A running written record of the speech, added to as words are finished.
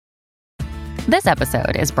This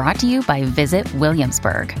episode is brought to you by Visit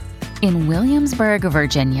Williamsburg. In Williamsburg,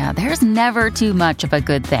 Virginia, there's never too much of a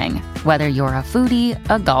good thing. Whether you're a foodie,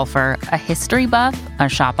 a golfer, a history buff, a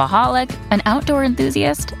shopaholic, an outdoor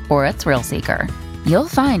enthusiast, or a thrill seeker, you'll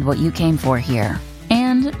find what you came for here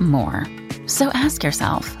and more. So ask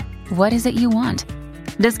yourself, what is it you want?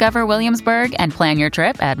 Discover Williamsburg and plan your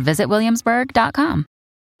trip at visitwilliamsburg.com.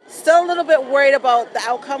 Still a little bit worried about the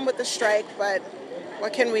outcome with the strike, but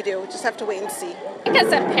what can we do? Just have to wait and see. As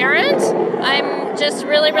a parent, I'm just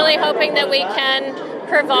really hoping that we can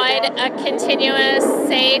provide a continuous,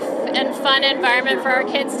 safe, and fun environment for our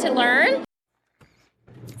kids to learn.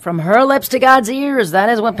 From her lips to God's ears, that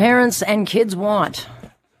is what parents and kids want.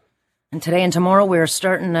 And today and tomorrow we're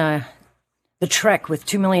starting the trek with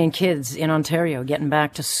 2 million kids in Ontario getting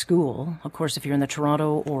back to school. Of course, if you're in the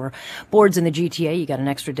Toronto or boards in the GTA, you got an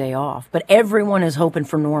extra day off. But everyone is hoping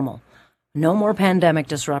for normal. No more pandemic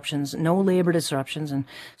disruptions, no labor disruptions, and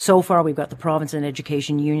so far we've got the province and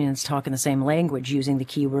education unions talking the same language, using the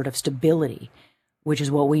keyword of stability, which is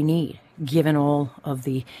what we need, given all of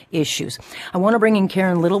the issues. I want to bring in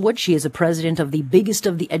Karen Littlewood. She is the president of the biggest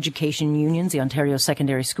of the education unions, the Ontario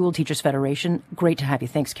Secondary School Teachers Federation. Great to have you.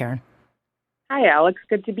 Thanks, Karen. Hi, Alex.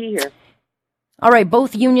 Good to be here. All right,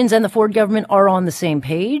 both unions and the Ford government are on the same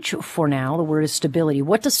page for now. The word is stability.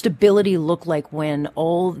 What does stability look like when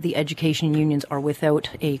all the education unions are without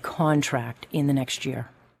a contract in the next year?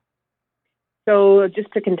 So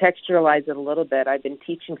just to contextualize it a little bit, I've been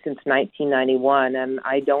teaching since 1991, and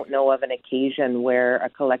I don't know of an occasion where a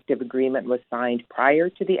collective agreement was signed prior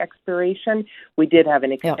to the expiration. We did have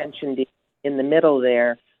an extension deal in the middle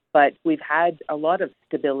there, but we've had a lot of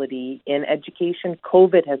stability in education.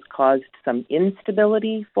 COVID has caused some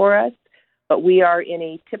instability for us, but we are in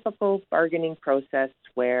a typical bargaining process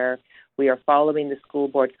where we are following the School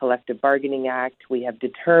Board Collective Bargaining Act. We have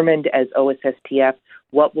determined as OSSTF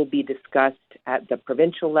what will be discussed at the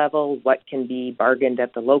provincial level, what can be bargained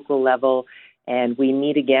at the local level, and we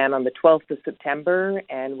meet again on the 12th of September,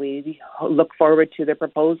 and we look forward to the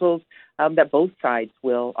proposals that both sides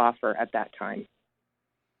will offer at that time.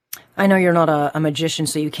 I know you're not a magician,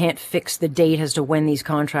 so you can't fix the date as to when these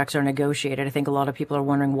contracts are negotiated. I think a lot of people are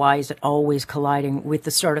wondering, why is it always colliding with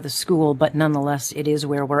the start of the school? But nonetheless, it is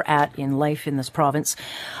where we're at in life in this province.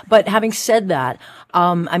 But having said that,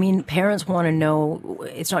 parents want to know,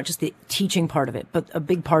 it's not just the teaching part of it, but a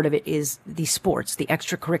big part of it is the sports, the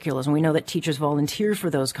extracurriculars. And we know that teachers volunteer for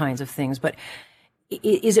those kinds of things. But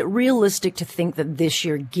is it realistic to think that this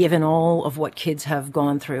year, given all of what kids have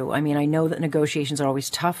gone through, I mean, I know that negotiations are always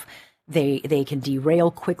tough. They can derail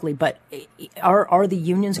quickly, but are the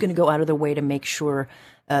unions going to go out of their way to make sure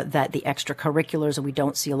that the extracurriculars, and we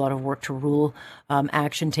don't see a lot of work to rule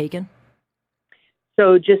action taken?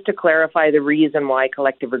 So just to clarify, the reason why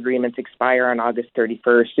collective agreements expire on August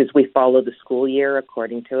 31st is we follow the school year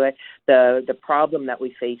according to it. The problem that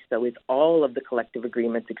we face, though, is all of the collective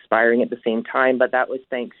agreements expiring at the same time, but that was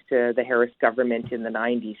thanks to the Harris government in the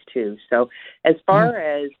 90s, too. So as far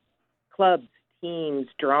as clubs, teams,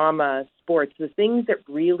 drama, sports, the things that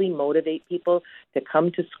really motivate people to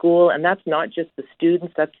come to school, and that's not just the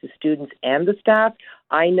students, that's the students and the staff.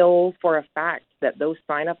 I know for a fact that those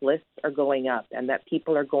sign-up lists are going up and that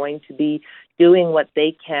people are going to be doing what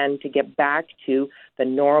they can to get back to the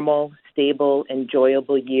normal, stable,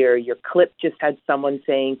 enjoyable year. Your clip just had someone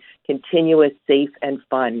saying continuous, safe, and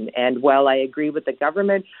fun. And while I agree with the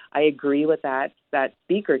government, I agree with that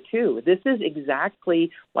speaker too. This is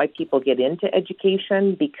exactly why people get into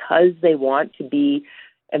education, because they want to be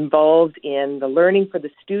involved in the learning for the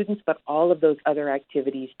students, but all of those other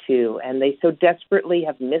activities too. And they so desperately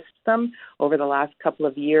have missed them over the last couple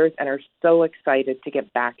of years and are so excited to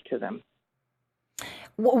get back to them.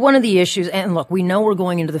 One of the issues, and look, we know we're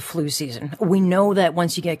going into the flu season. We know that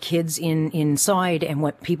once you get kids inside and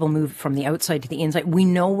what people move from the outside to the inside, we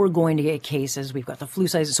know we're going to get cases. We've got the flu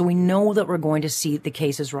season, so we know that we're going to see the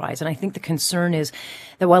cases rise. And I think the concern is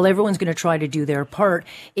that while everyone's going to try to do their part,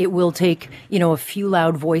 it will take, a few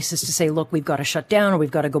loud voices to say, look, we've got to shut down, or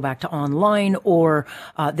we've got to go back to online, or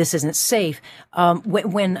this isn't safe.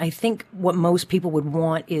 When I think what most people would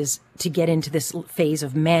want is to get into this phase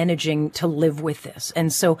of managing to live with this.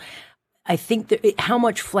 And so I think that how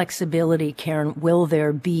much flexibility, Karen, will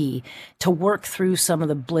there be to work through some of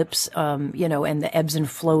the blips, and the ebbs and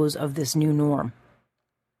flows of this new norm?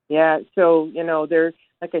 Yeah. So,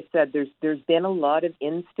 like I said, there's been a lot of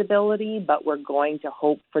instability, but we're going to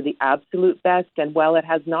hope for the absolute best. And while it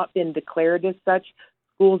has not been declared as such,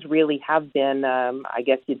 schools really have been, I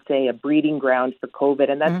guess you'd say, a breeding ground for COVID.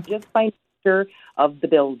 And that's just by center of the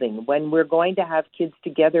building, when we're going to have kids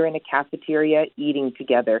together in a cafeteria eating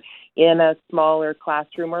together, in a smaller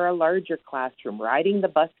classroom or a larger classroom, riding the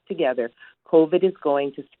bus together, COVID is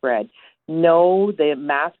going to spread. No, the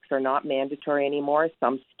masks are not mandatory anymore.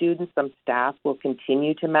 Some students, some staff will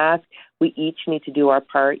continue to mask. We each need to do our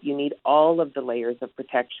part. You need all of the layers of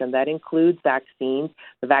protection. That includes vaccines.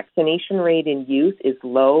 The vaccination rate in youth is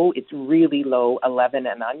low. It's really low, 11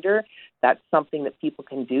 and under. That's something that people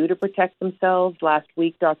can do to protect themselves. Last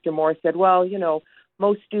week, Dr. Moore said, well,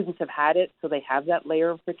 most students have had it, so they have that layer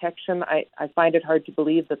of protection. I find it hard to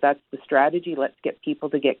believe that that's the strategy. Let's get people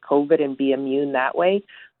to get COVID and be immune that way.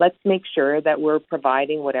 Let's make sure that we're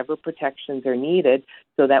providing whatever protections are needed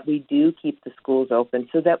so that we do keep the schools open,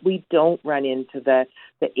 so that we don't run into the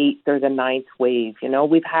 8th or the 9th wave.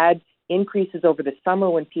 We've had increases over the summer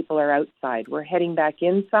when people are outside. We're heading back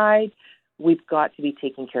inside. We've got to be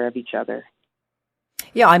taking care of each other.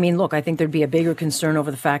 Yeah, I mean, look, I think there'd be a bigger concern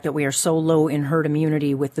over the fact that we are so low in herd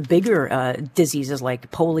immunity with the bigger diseases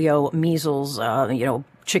like polio, measles,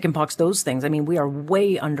 chickenpox, those things. I mean, we are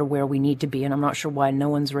way under where we need to be, and I'm not sure why no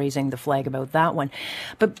one's raising the flag about that one.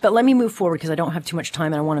 But let me move forward because I don't have too much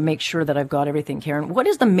time, and I want to make sure that I've got everything, Karen. What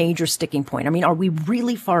is the major sticking point? I mean, are we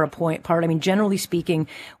really far apart? I mean, generally speaking,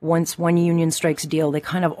 once one union strikes a deal, they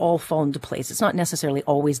kind of all fall into place. It's not necessarily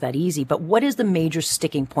always that easy, but what is the major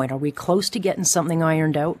sticking point? Are we close to getting something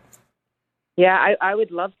ironed out? Yeah, I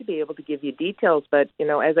would love to be able to give you details, but,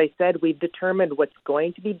 as I said, we've determined what's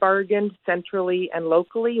going to be bargained centrally and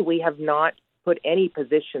locally. We have not put any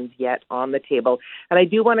positions yet on the table. And I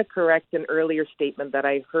do want to correct an earlier statement that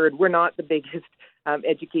I heard. We're not the biggest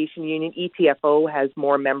education union. ETFO has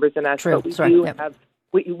more members than us, True. but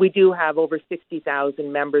we do have over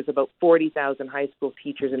 60,000 members, about 40,000 high school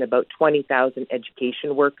teachers, and about 20,000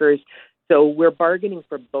 education workers. So we're bargaining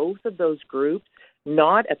for both of those groups.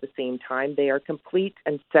 Not at the same time. They are complete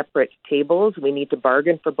and separate tables. We need to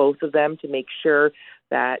bargain for both of them to make sure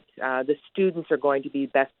that the students are going to be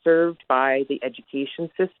best served by the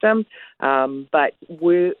education system. But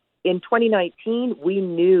in 2019, we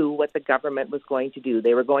knew what the government was going to do.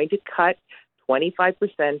 They were going to cut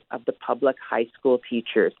 25% of the public high school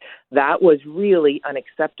teachers. That was really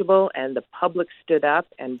unacceptable, and the public stood up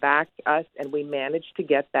and backed us, and we managed to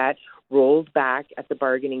get that rolled back at the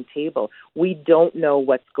bargaining table. We don't know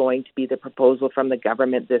what's going to be the proposal from the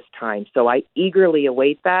government this time, so I eagerly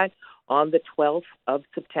await that on the 12th of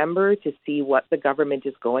September to see what the government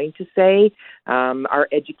is going to say. Our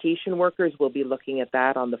education workers will be looking at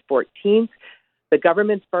that on the 14th. The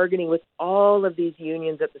government's bargaining with all of these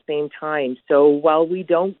unions at the same time. So while we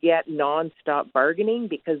don't get nonstop bargaining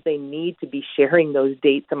because they need to be sharing those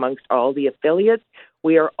dates amongst all the affiliates,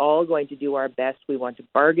 we are all going to do our best. We want to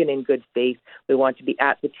bargain in good faith. We want to be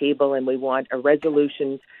at the table, and we want a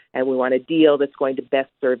resolution, and we want a deal that's going to best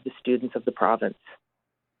serve the students of the province.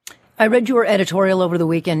 I read your editorial over the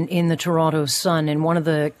weekend in the Toronto Sun, and one of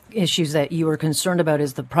the issues that you were concerned about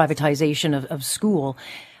is the privatization of school.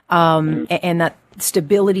 And that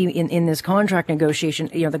stability in this contract negotiation,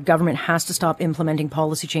 the government has to stop implementing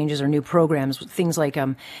policy changes or new programs, things like,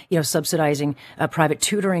 subsidizing private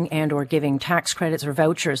tutoring and or giving tax credits or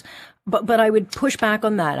vouchers. But I would push back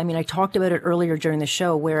on that. I mean, I talked about it earlier during the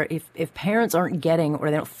show where if parents aren't getting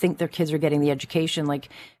or they don't think their kids are getting the education, like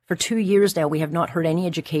for 2 years now, we have not heard any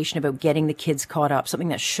education about getting the kids caught up, something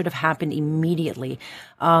that should have happened immediately.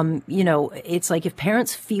 It's like if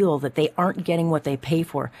parents feel that they aren't getting what they pay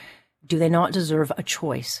for, do they not deserve a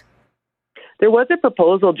choice? There was a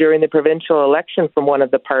proposal during the provincial election from one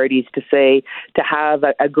of the parties to have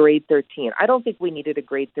a grade 13. I don't think we needed a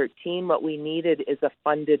grade 13. What we needed is a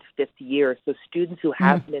funded fifth year. So students who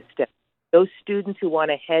have missed it, those students who want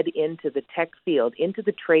to head into the tech field, into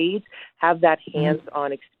the trades, have that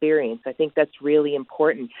hands-on experience. I think that's really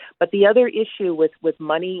important. But the other issue with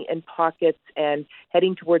money in pockets and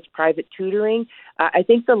heading towards private tutoring, I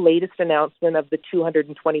think the latest announcement of the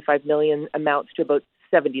 $225 million amounts to about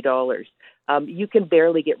 $70. You can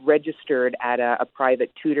barely get registered at a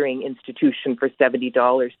private tutoring institution for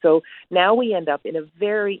 $70. So now we end up in a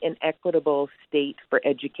very inequitable state for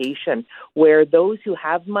education where those who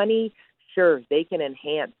have money, sure, they can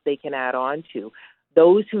enhance, they can add on to.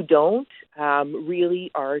 Those who don't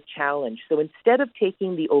really are challenged. So instead of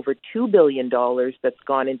taking the over $2 billion that's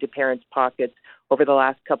gone into parents' pockets over the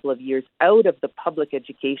last couple of years out of the public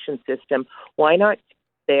education system, why not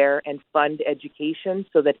there and fund education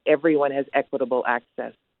so that everyone has equitable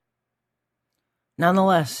access?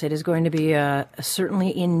 Nonetheless, it is going to be certainly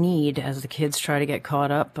in need as the kids try to get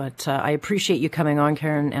caught up. But I appreciate you coming on,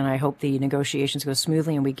 Karen, and I hope the negotiations go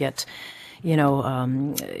smoothly and we get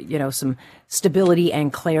some stability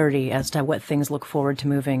and clarity as to what things look forward to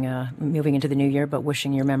moving into the new year, but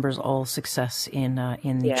wishing your members all success in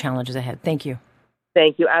the challenges ahead. Thank you.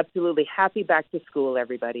 Thank you. Absolutely. Happy back to school,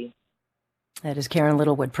 everybody. That is Karen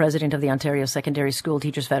Littlewood, president of the Ontario Secondary School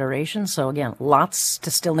Teachers Federation. So again, lots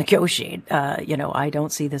to still negotiate. I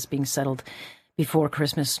don't see this being settled before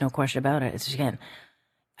Christmas. No question about it. It's, again,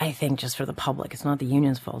 I think just for the public, it's not the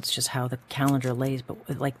union's fault. It's just how the calendar lays.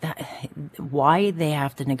 But like that, why they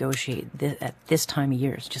have to negotiate at this time of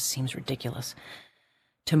year just seems ridiculous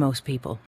to most people.